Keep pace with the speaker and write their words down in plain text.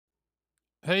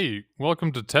Hey,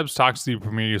 welcome to Tebs Talks, the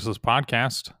Premier Useless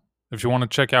Podcast. If you want to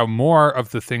check out more of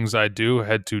the things I do,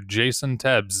 head to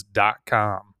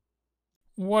jasontebs.com.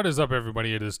 What is up,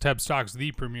 everybody? It is Tebs Talks,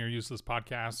 the Premier Useless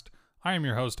Podcast. I am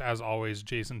your host, as always,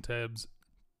 Jason Tibbs.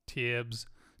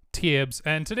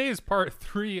 And today is part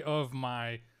 3 of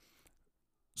my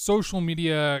social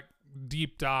media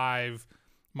deep dive,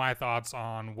 my thoughts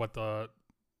on what the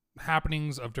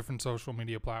happenings of different social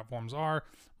media platforms are,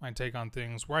 my take on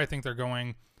things, where I think they're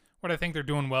going, what I think they're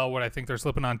doing well, what I think they're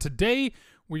slipping on. Today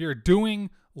we are doing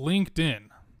LinkedIn.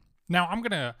 Now I'm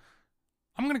gonna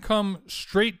come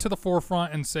straight to the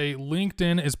forefront and say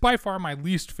LinkedIn is by far my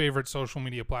least favorite social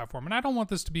media platform. And I don't want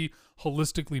this to be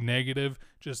holistically negative,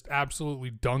 just absolutely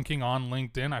dunking on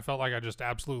LinkedIn. I felt like I just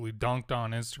absolutely dunked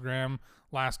on Instagram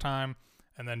last time.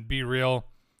 And then be real,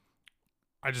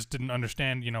 I just didn't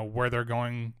understand, where they're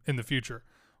going in the future.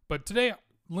 But today,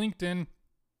 LinkedIn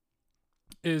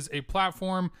is a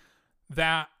platform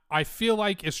that I feel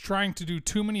like is trying to do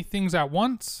too many things at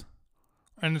once,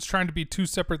 and it's trying to be two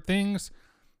separate things.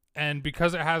 And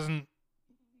because it hasn't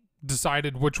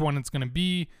decided which one it's going to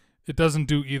be, it doesn't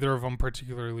do either of them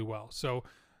particularly well. So,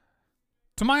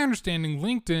 to my understanding,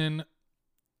 LinkedIn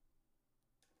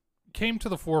came to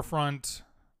the forefront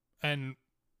and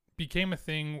became a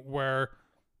thing where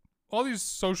all these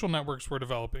social networks were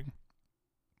developing.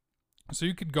 So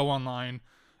you could go online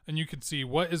and you could see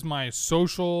what is my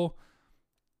social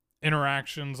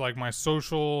interactions, like my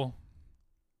social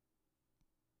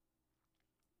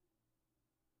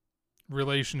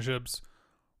relationships,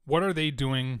 what are they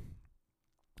doing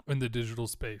in the digital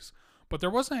space? But there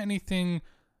wasn't anything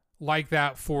like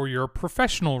that for your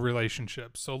professional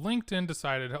relationships. So LinkedIn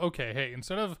decided, okay, hey,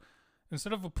 instead of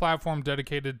a platform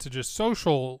dedicated to just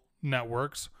social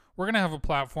networks, we're going to have a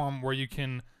platform where you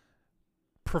can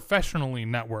professionally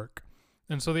network.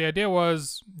 And so the idea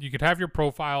was you could have your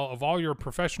profile of all your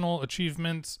professional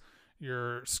achievements,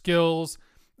 your skills,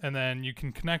 and then you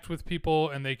can connect with people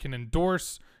and they can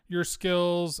endorse your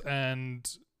skills. And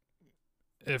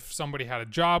if somebody had a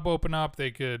job open up, they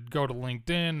could go to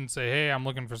LinkedIn and say, hey, I'm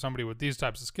looking for somebody with these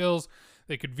types of skills.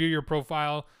 They could view your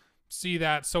profile, see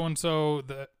that so-and-so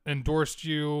that endorsed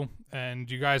you,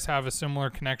 and you guys have a similar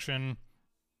connection.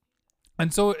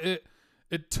 And so it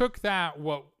took that,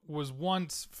 what was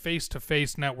once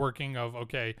face-to-face networking of,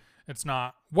 okay, it's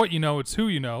not what you know, it's who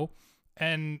you know,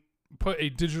 and put a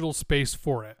digital space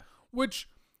for it, which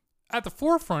at the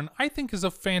forefront, I think is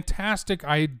a fantastic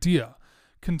idea.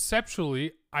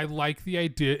 Conceptually, I like the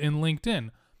idea in LinkedIn.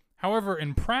 However,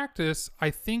 in practice, I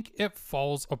think it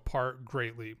falls apart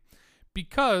greatly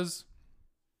because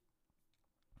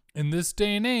in this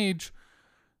day and age,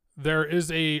 there is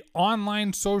a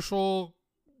online social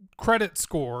credit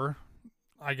score,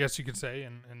 I guess you could say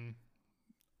in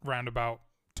roundabout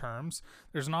terms.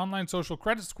 There's an online social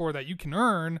credit score that you can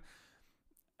earn,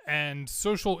 and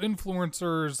social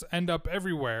influencers end up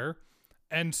everywhere.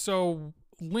 And so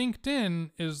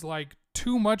LinkedIn is like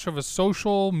too much of a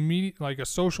social media, like a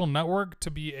social network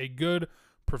to be a good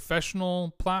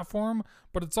professional platform,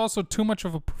 but it's also too much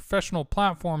of a professional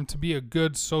platform to be a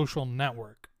good social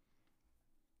network.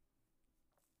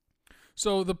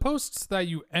 So the posts that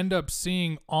you end up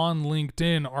seeing on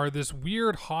LinkedIn are this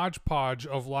weird hodgepodge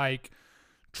of like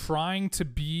trying to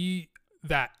be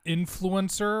that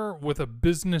influencer with a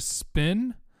business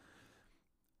spin,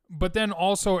 but then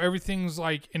also everything's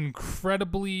like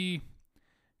incredibly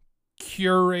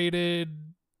curated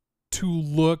to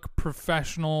look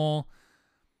professional.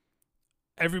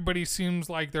 Everybody seems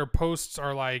like their posts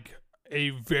are like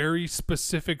a very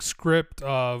specific script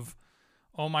of,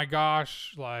 oh my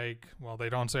gosh, like, well, they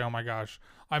don't say, oh my gosh,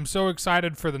 I'm so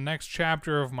excited for the next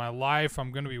chapter of my life.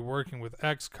 I'm going to be working with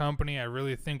X company. I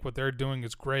really think what they're doing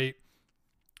is great.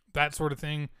 That sort of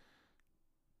thing.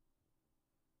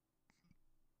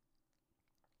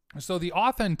 So the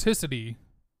authenticity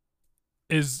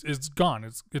is gone.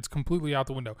 It's completely out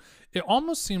the window. It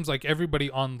almost seems like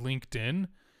everybody on LinkedIn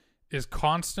is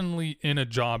constantly in a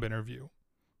job interview.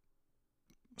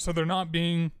 So they're not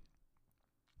being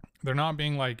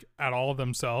like at all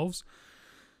themselves.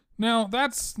 Now,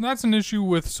 that's an issue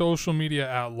with social media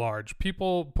at large.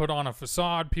 People put on a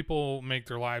facade. People make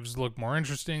their lives look more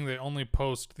interesting. They only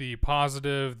post the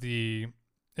positive, the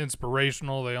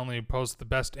inspirational. They only post the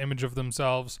best image of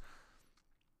themselves.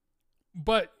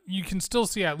 But you can still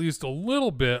see at least a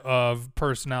little bit of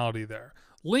personality there.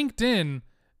 LinkedIn,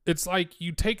 it's like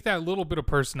you take that little bit of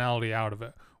personality out of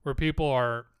it, where people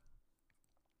are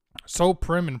so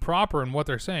prim and proper in what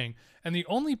they're saying. And the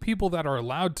only people that are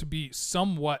allowed to be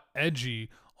somewhat edgy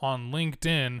on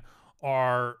LinkedIn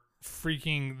are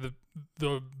freaking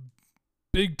the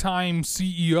big time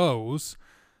CEOs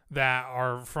that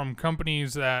are from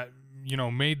companies that,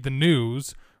 made the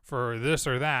news for this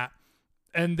or that,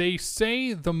 and they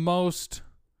say the most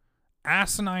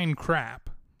asinine crap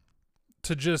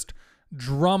to just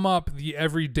drum up the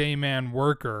everyday man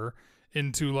worker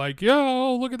into like,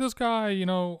 yo, look at this guy,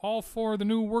 all for the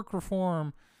new work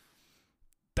reform,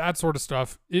 that sort of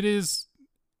stuff. It is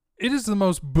the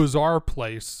most bizarre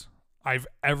place I've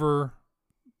ever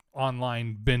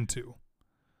online been to.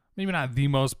 Maybe not the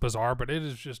most bizarre, but it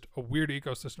is just a weird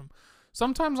ecosystem.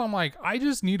 Sometimes I'm like, I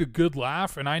just need a good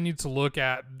laugh, and I need to look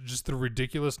at just the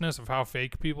ridiculousness of how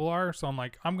fake people are. So I'm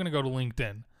like, I'm going to go to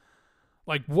LinkedIn.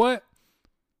 Like, what,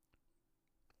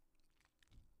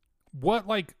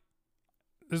 like,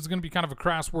 this is going to be kind of a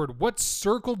crass word. What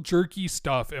circle jerky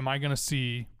stuff am I going to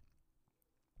see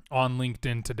on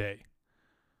LinkedIn today?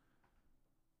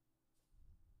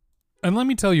 And let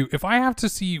me tell you, if I have to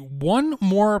see one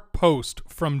more post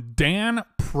from Dan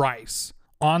Price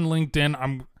on LinkedIn,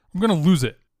 I'm going to lose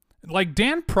it. Like,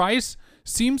 Dan Price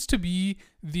seems to be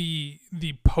the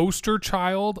poster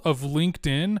child of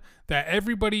LinkedIn that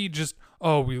everybody just,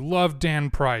 oh, we love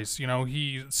Dan Price. He's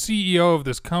CEO of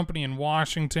this company in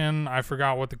Washington. I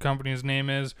forgot what the company's name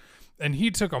is. And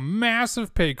he took a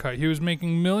massive pay cut. He was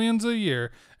making millions a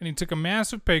year, and he took a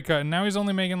massive pay cut, and now he's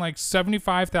only making like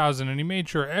 $75,000. And he made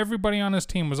sure everybody on his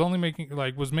team was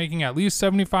making at least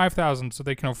 $75,000 so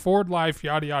they can afford life.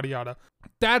 Yada yada yada.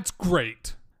 That's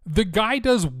great. The guy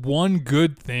does one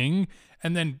good thing,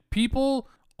 and then people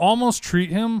almost treat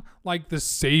him like the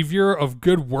savior of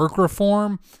good work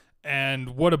reform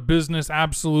and what a business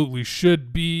absolutely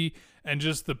should be, and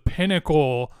just the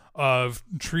pinnacle of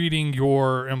treating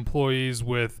your employees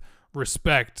with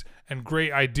respect and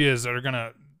great ideas that are going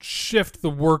to shift the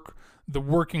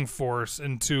working force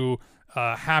into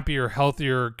a happier,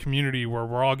 healthier community where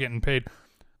we're all getting paid.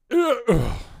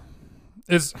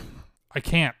 I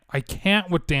can't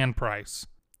with Dan Price.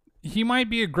 He might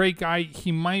be a great guy.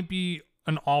 He might be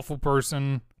an awful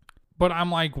person, but I'm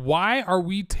like, why are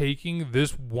we taking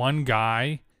this one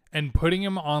guy and putting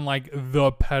him on like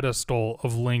the pedestal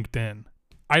of LinkedIn?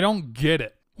 I don't get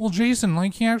it. Well, Jason,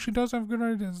 like, he actually does have good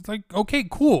ideas. It's like, okay,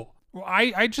 cool.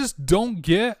 I just don't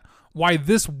get why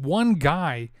this one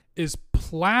guy is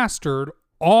plastered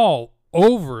all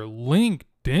over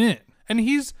LinkedIn. And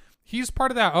he's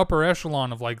part of that upper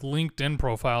echelon of like LinkedIn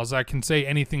profiles that can say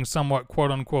anything somewhat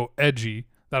quote unquote edgy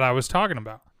that I was talking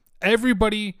about.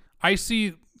 Everybody, I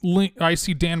see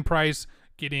Dan Price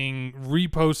getting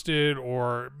reposted,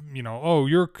 or, oh,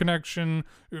 your connection,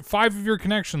 5 of your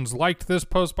connections liked this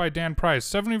post by Dan Price,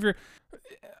 7 of your,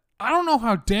 I don't know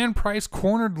how Dan Price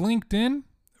cornered LinkedIn.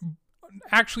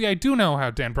 Actually, I do know how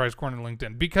Dan Price cornered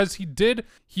LinkedIn, because he did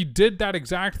that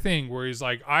exact thing where he's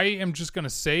like, I am just going to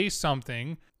say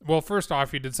something. Well, first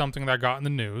off, he did something that got in the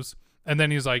news. And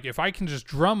then he's like, if I can just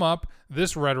drum up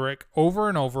this rhetoric over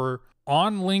and over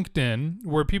on LinkedIn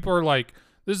where people are like,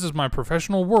 this is my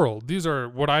professional world. These are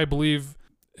what I believe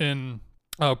in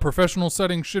a professional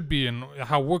setting should be, and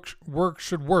how work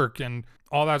should work, and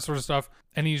all that sort of stuff.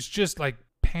 And he's just like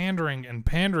pandering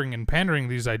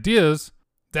these ideas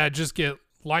that just get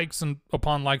likes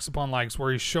upon likes upon likes,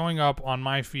 where he's showing up on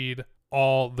my feed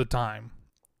all the time.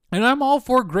 And I'm all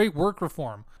for great work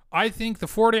reform. I think the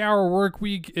 40-hour work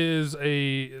week is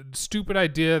a stupid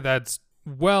idea that's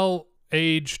well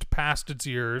aged past its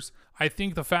years. I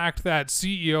think the fact that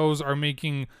CEOs are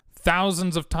making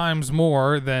thousands of times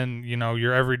more than,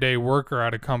 your everyday worker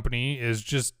at a company is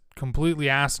just completely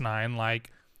asinine. Like,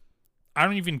 I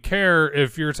don't even care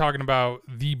if you're talking about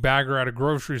the bagger at a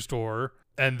grocery store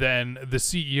and then the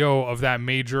CEO of that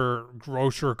major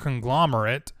grocer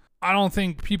conglomerate. I don't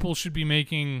think people should be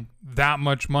making that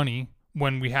much money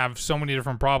when we have so many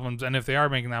different problems. And if they are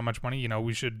making that much money,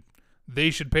 they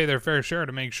should pay their fair share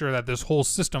to make sure that this whole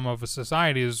system of a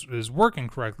society is working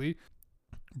correctly.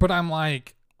 But I'm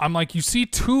like, you see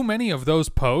too many of those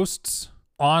posts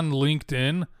on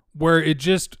LinkedIn where it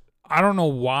just, I don't know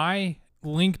why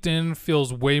LinkedIn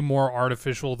feels way more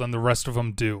artificial than the rest of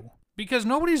them do. Because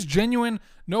nobody's genuine.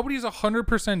 Nobody's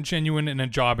 100% genuine in a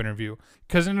job interview.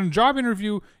 Because in a job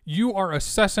interview, you are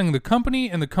assessing the company,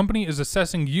 and the company is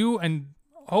assessing you, and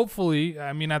hopefully,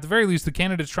 at the very least, the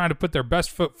candidate's trying to put their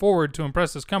best foot forward to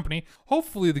impress this company.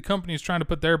 Hopefully, the company is trying to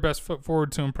put their best foot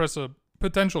forward to impress a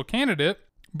potential candidate.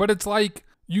 But it's like,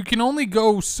 you can only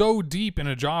go so deep in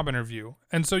a job interview.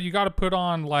 And so you got to put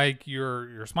on like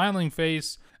your smiling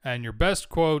face and your best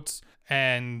quotes,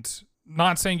 and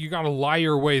not saying you got to lie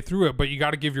your way through it, but you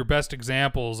got to give your best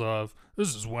examples of,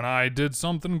 this is when I did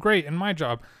something great in my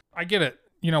job. I get it.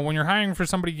 when you're hiring for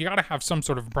somebody, you got to have some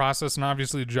sort of process. And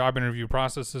obviously, the job interview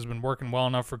process has been working well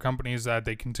enough for companies that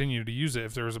they continue to use it.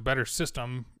 If there was a better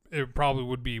system, it probably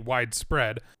would be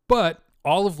widespread. But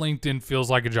all of LinkedIn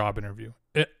feels like a job interview.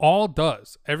 It all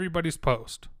does. Everybody's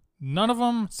post. None of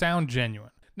them sound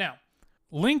genuine. Now,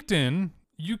 LinkedIn,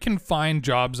 you can find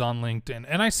jobs on LinkedIn.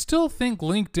 And I still think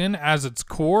LinkedIn as its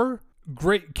core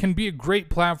can be a great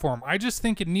platform. I just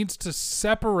think it needs to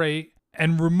separate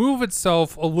and remove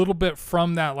itself a little bit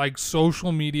from that like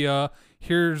social media.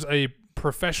 Here's a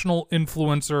professional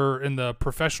influencer in the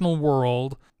professional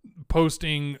world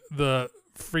posting the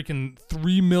freaking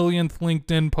 3 millionth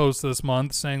LinkedIn post this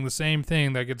month saying the same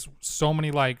thing that gets so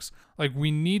many likes. Like I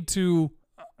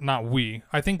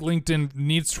think LinkedIn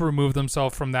needs to remove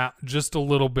themselves from that just a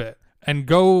little bit and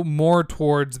go more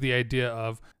towards the idea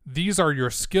of these are your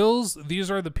skills.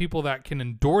 These are the people that can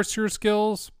endorse your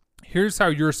skills. Here's how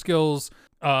your skills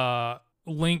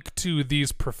link to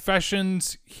these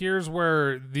professions. Here's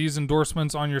where these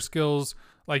endorsements on your skills,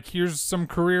 like here's some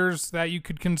careers that you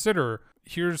could consider.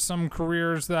 Here's some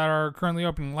careers that are currently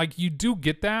open. Like you do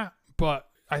get that, but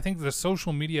I think the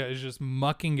social media is just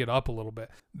mucking it up a little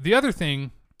bit. The other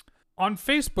thing, on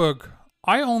Facebook,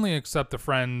 I only accept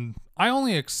friend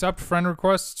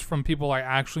requests from people I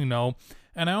actually know,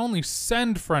 and I only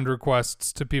send friend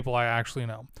requests to people I actually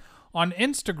know. On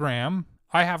Instagram,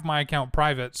 I have my account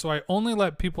private, so I only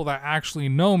let people that actually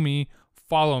know me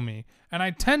follow me. And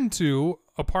I tend to,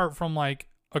 apart from like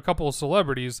a couple of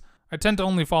celebrities, I tend to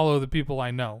only follow the people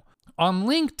I know. On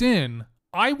LinkedIn,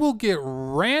 I will get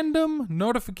random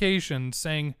notifications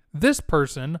saying this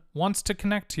person wants to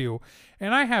connect to you,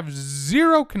 and I have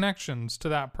 0 connections to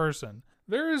that person.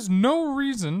 There is no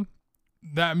reason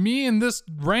that me and this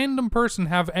random person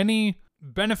have any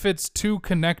benefits to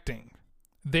connecting.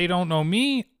 They don't know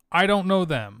me. I don't know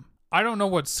them. I don't know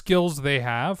what skills they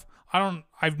have.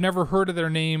 I've never heard of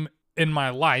their name in my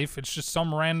life. It's just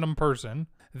some random person.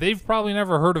 They've probably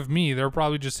never heard of me. They're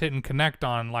probably just hitting connect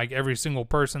on like every single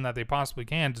person that they possibly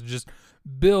can to just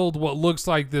build what looks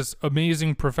like this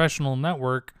amazing professional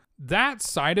network. That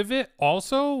side of it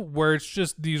also, where it's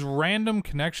just these random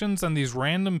connections and these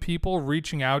random people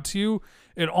reaching out to you,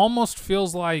 it almost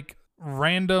feels like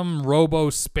random robo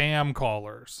spam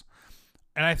callers.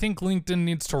 And I think LinkedIn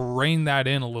needs to rein that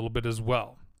in a little bit as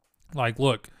well. Like,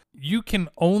 look, you can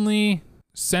only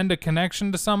send a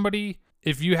connection to somebody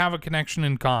if you have a connection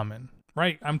in common,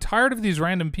 right? I'm tired of these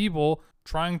random people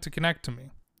trying to connect to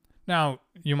me. Now,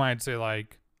 you might say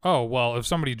like, oh, well, if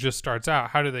somebody just starts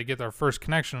out, how do they get their first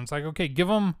connection? It's like, okay, give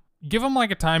them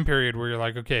like a time period where you're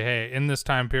like, okay, hey, in this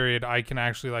time period, I can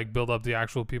actually like build up the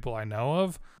actual people I know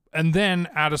of. And then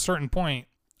at a certain point,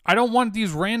 I don't want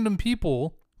these random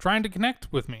people trying to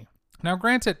connect with me. Now,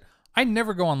 granted, I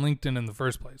never go on LinkedIn in the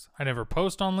first place. I never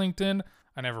post on LinkedIn.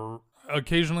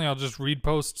 Occasionally I'll just read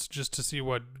posts just to see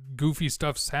what goofy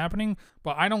stuff's happening,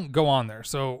 but I don't go on there.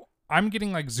 So I'm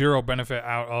getting like 0 benefit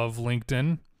out of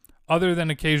LinkedIn, other than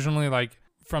occasionally like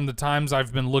from the times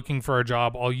I've been looking for a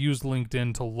job, I'll use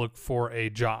LinkedIn to look for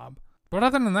a job. But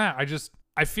other than that,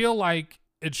 I feel like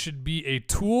it should be a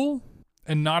tool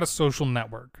and not a social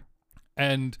network.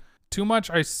 And too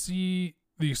much I see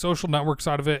the social network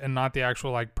side of it and not the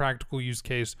actual like practical use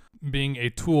case being a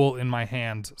tool in my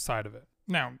hand side of it.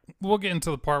 Now, we'll get into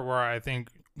the part where I think,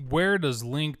 where does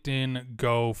LinkedIn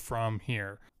go from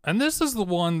here? And this is the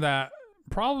one that,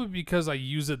 probably because I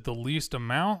use it the least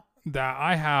amount, that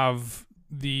I have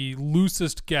the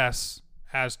loosest guess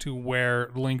as to where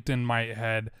LinkedIn might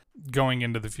head going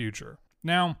into the future.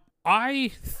 Now,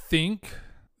 I think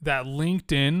that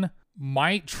LinkedIn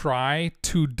might try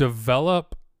to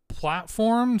develop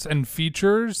platforms and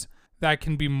features that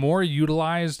can be more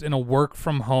utilized in a work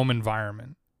from home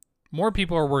environment. More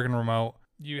people are working remote.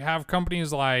 You have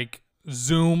companies like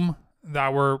Zoom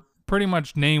that were pretty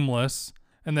much nameless,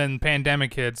 and then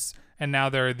pandemic hits, and now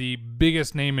they're the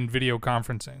biggest name in video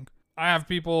conferencing. I have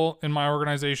people in my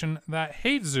organization that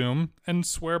hate Zoom and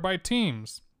swear by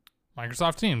Teams.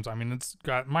 Microsoft Teams. I mean, it's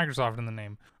got Microsoft in the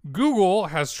name. Google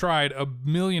has tried a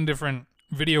million different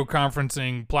video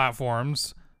conferencing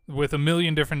platforms with a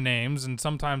million different names, and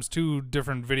sometimes 2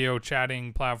 different video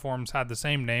chatting platforms had the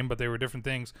same name, but they were different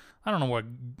things. I don't know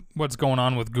what's going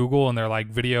on with Google and their like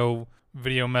video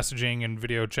messaging and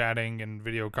video chatting and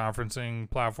video conferencing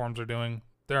platforms are doing.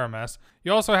 They're a mess.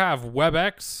 You also have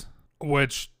WebEx,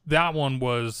 which that one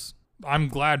was, I'm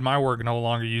glad my work no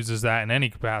longer uses that in any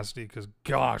capacity, because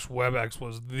gosh, WebEx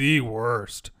was the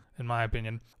worst in my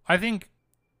opinion. I think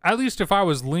at least if I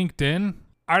was LinkedIn,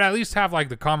 I'd at least have like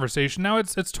the conversation. Now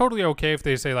it's totally okay if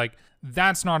they say like,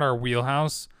 that's not our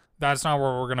wheelhouse. that's not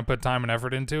where we're going to put time and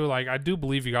effort into. Like, I do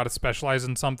believe you got to specialize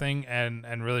in something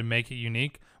and really make it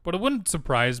unique. But it wouldn't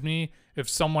surprise me if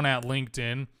someone at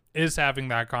LinkedIn is having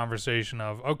that conversation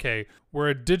of, okay, we're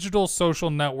a digital social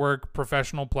network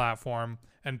professional platform,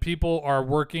 and people are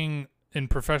working in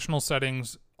professional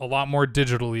settings a lot more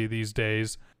digitally these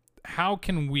days. How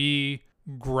can we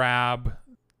grab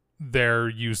their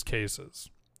use cases?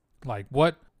 Like,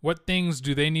 what things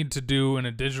do they need to do in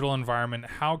a digital environment?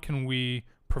 How can we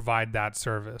provide that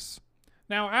service?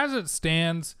 Now, as it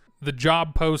stands, the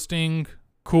job posting,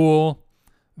 cool.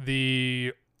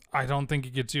 I don't think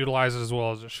it gets utilized as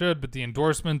well as it should, but the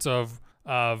endorsements of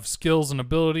skills and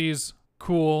abilities,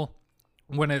 cool.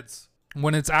 When it's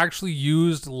actually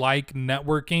used like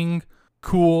networking,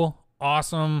 cool,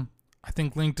 awesome. I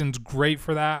think LinkedIn's great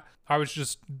for that. I was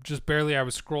just barely, I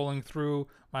was scrolling through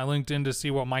my LinkedIn to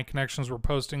see what my connections were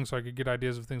posting so I could get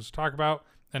ideas of things to talk about.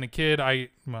 And a kid I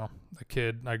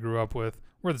grew up with,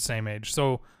 we're the same age.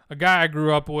 So a guy I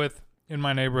grew up with in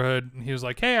my neighborhood, he was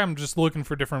like, hey, I'm just looking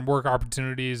for different work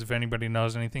opportunities. If anybody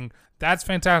knows anything, that's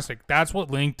fantastic. That's what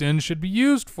LinkedIn should be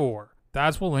used for.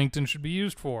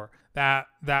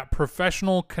 That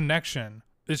professional connection.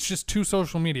 It's just too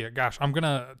social media. Gosh, I'm going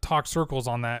to talk circles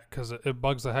on that because it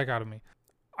bugs the heck out of me.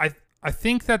 I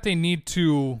think that they need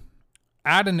to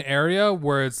add an area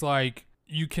where it's like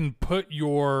you can put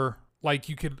you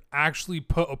could actually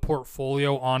put a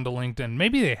portfolio onto LinkedIn.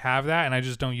 Maybe they have that and I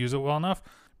just don't use it well enough.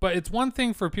 But it's one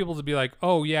thing for people to be like,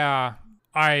 oh yeah,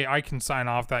 I can sign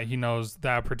off that he knows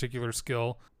that particular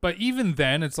skill. But even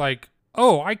then, it's like,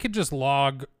 oh, I could just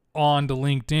log on to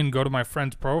LinkedIn, go to my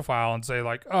friend's profile and say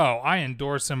like, oh, I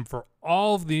endorse him for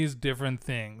all of these different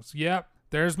things. Yep,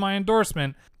 there's my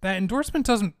endorsement. That endorsement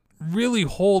doesn't really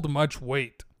hold much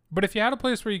weight. But if you had a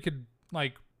place where you could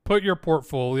like put your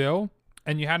portfolio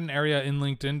and you had an area in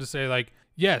LinkedIn to say like,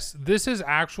 yes, this is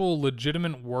actual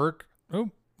legitimate work.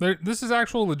 This is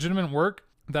actual legitimate work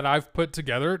that I've put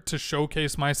together to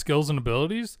showcase my skills and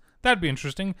abilities. That'd be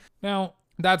interesting. Now,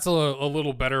 that's a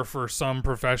little better for some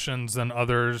professions than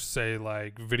others, say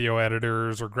like video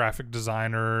editors or graphic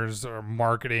designers or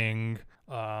marketing.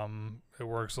 It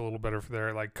works a little better for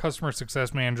there. Like customer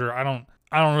success manager, I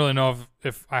don't really know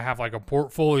if I have like a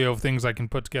portfolio of things I can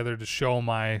put together to show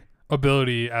my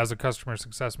ability as a customer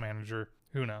success manager.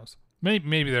 Who knows?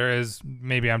 Maybe there is.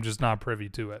 Maybe I'm just not privy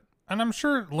to it. And I'm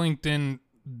sure LinkedIn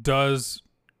does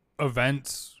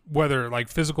events, whether like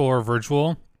physical or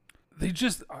virtual.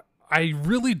 I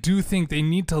really do think they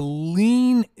need to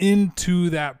lean into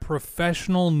that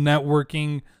professional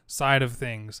networking side of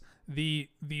things. The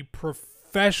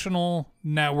professional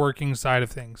networking side of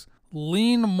things.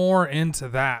 Lean more into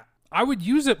that. I would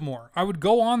use it more. I would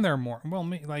go on there more. Well,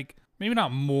 maybe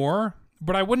not more,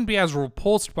 but I wouldn't be as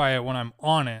repulsed by it when I'm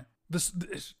on it.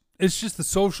 It's just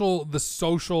the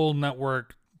social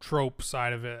network trope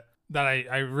side of it that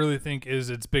I really think is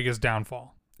its biggest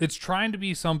downfall. It's trying to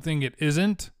be something it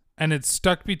isn't, and it's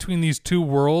stuck between these two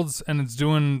worlds, and it's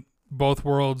doing both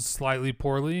worlds slightly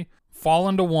poorly. Fall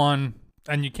into one,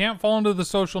 and you can't fall into the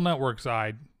social network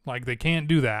side. Like, they can't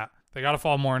do that. They got to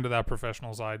fall more into that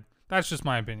professional side. That's just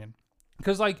my opinion.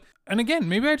 Because, like, and again,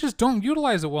 maybe I just don't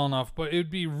utilize it well enough, but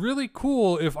it'd be really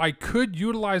cool if I could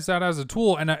utilize that as a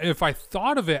tool. And if I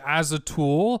thought of it as a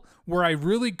tool where I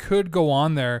really could go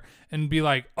on there and be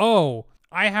like, oh,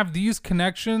 I have these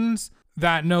connections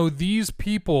that know these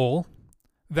people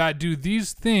that do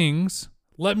these things.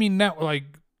 Let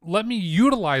me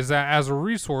utilize that as a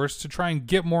resource to try and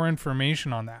get more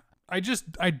information on that.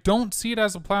 I don't see it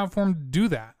as a platform to do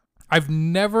that. I've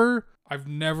never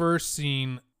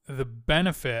seen the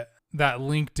benefit that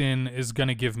LinkedIn is going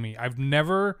to give me. I've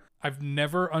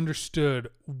never understood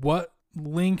what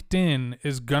LinkedIn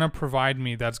is going to provide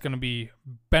me that's going to be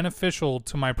beneficial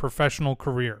to my professional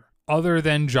career other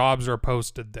than jobs are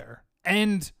posted there.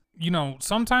 And,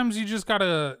 sometimes you just got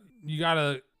to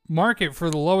market for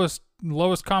the lowest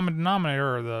common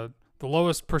denominator or the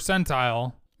lowest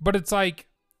percentile. But it's like,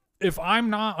 if I'm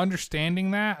not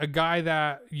understanding that, a guy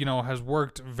that, has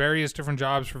worked various different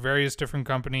jobs for various different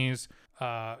companies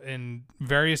in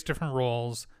various different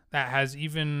roles, that has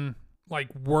even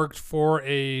like worked for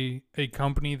a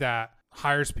company that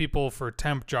hires people for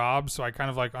temp jobs. So I kind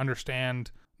of like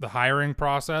understand the hiring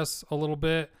process a little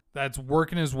bit. That's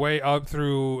working his way up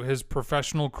through his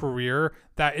professional career.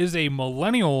 That is a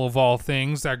millennial of all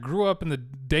things that grew up in the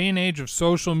day and age of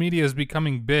social media is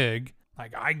becoming big.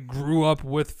 Like, I grew up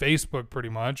with Facebook pretty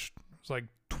much. I was like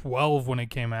 12 when it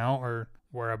came out or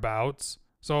whereabouts.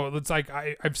 So it's like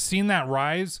I've seen that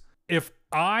rise. If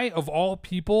I, of all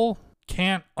people,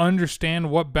 can't understand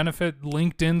what benefit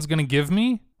LinkedIn's going to give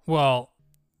me, well,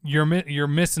 you're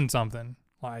missing something.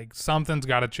 Like something's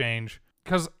got to change.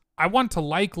 Because I want to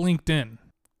like LinkedIn.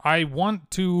 I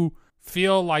want to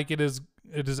feel like it is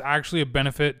actually a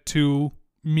benefit to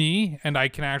me, and I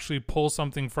can actually pull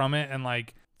something from it and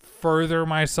like further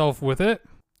myself with it.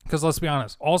 Because let's be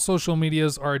honest, all social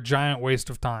medias are a giant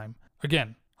waste of time.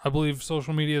 Again, I believe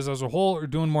social medias as a whole are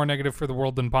doing more negative for the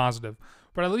world than positive.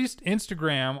 But at least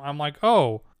Instagram, I'm like,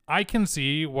 oh, I can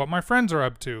see what my friends are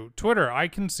up to. Twitter, I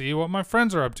can see what my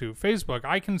friends are up to. Facebook,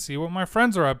 I can see what my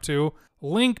friends are up to.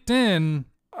 LinkedIn,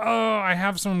 oh, I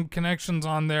have some connections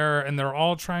on there, and they're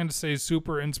all trying to say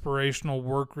super inspirational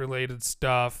work-related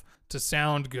stuff to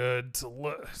sound good.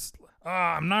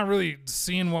 I'm not really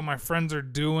seeing what my friends are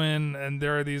doing, and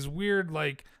there are these weird,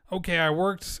 like, okay, I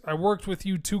worked with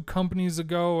you 2 companies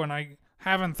ago, and I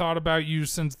haven't thought about you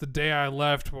since the day I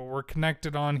left, but we're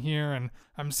connected on here, and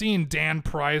I'm seeing Dan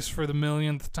Price for the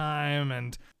millionth time,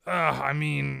 and I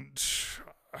mean,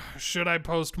 should I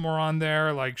post more on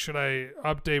there? Like, should I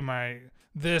update my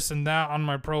this and that on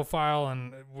my profile,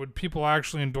 and would people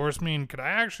actually endorse me, and could I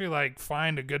actually like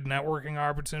find a good networking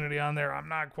opportunity on there? I'm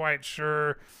not quite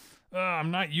sure.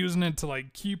 I'm not using it to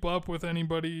like keep up with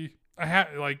anybody.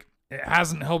 It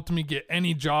hasn't helped me get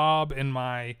any job in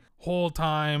my whole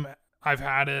time I've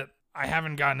had it. I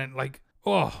haven't gotten it. Like,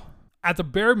 at the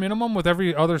bare minimum with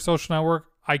every other social network,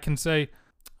 I can say,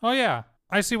 oh yeah,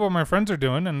 I see what my friends are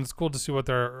doing, and it's cool to see what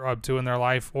they're up to in their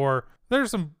life. Or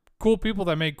there's some cool people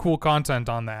that make cool content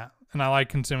on that, and I like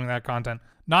consuming that content.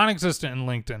 Non-existent in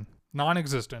LinkedIn.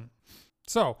 Non-existent.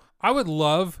 So I would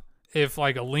love if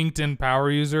like a LinkedIn power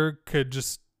user could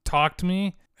just talk to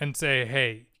me and say,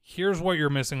 hey, here's what you're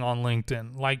missing on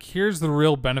LinkedIn. Like, here's the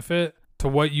real benefit to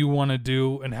what you want to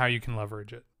do and how you can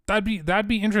leverage it. That'd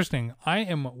be interesting. I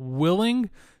am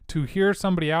willing to hear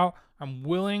somebody out. I'm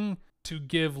willing to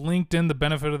give LinkedIn the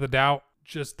benefit of the doubt.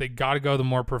 Just they got to go the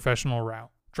more professional route.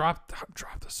 Drop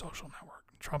the social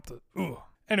network.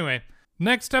 Anyway,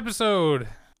 next episode.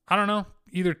 I don't know.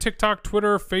 Either TikTok,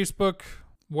 Twitter, Facebook,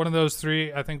 one of those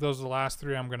 3. I think those are the last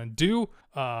 3 I'm going to do.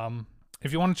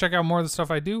 If you want to check out more of the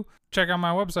stuff I do, check out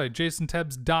my website,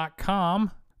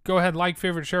 jasontebs.com. Go ahead, like,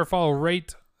 favorite, share, follow,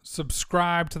 rate,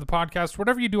 subscribe to the podcast,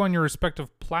 whatever you do on your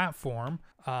respective platform.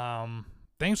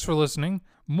 Thanks for listening.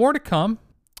 More to come.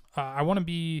 I want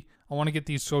to get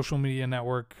these social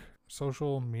network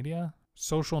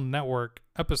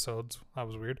episodes. That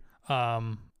was weird.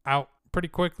 Out pretty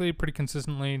quickly, pretty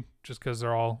consistently, just because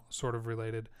they're all sort of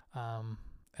related.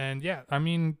 And yeah, I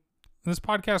mean, this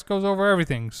podcast goes over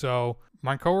everything. So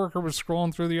my coworker was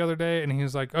scrolling through the other day, and he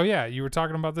was like, oh yeah, you were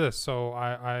talking about this. So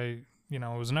I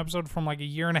it was an episode from like a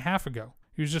year and a half ago.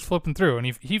 He was just flipping through, and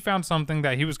he found something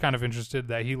that he was kind of interested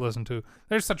that he listened to.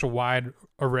 There's such a wide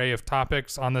array of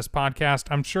topics on this podcast.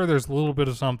 I'm sure there's a little bit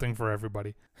of something for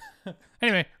everybody.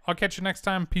 Anyway, I'll catch you next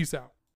time. Peace out.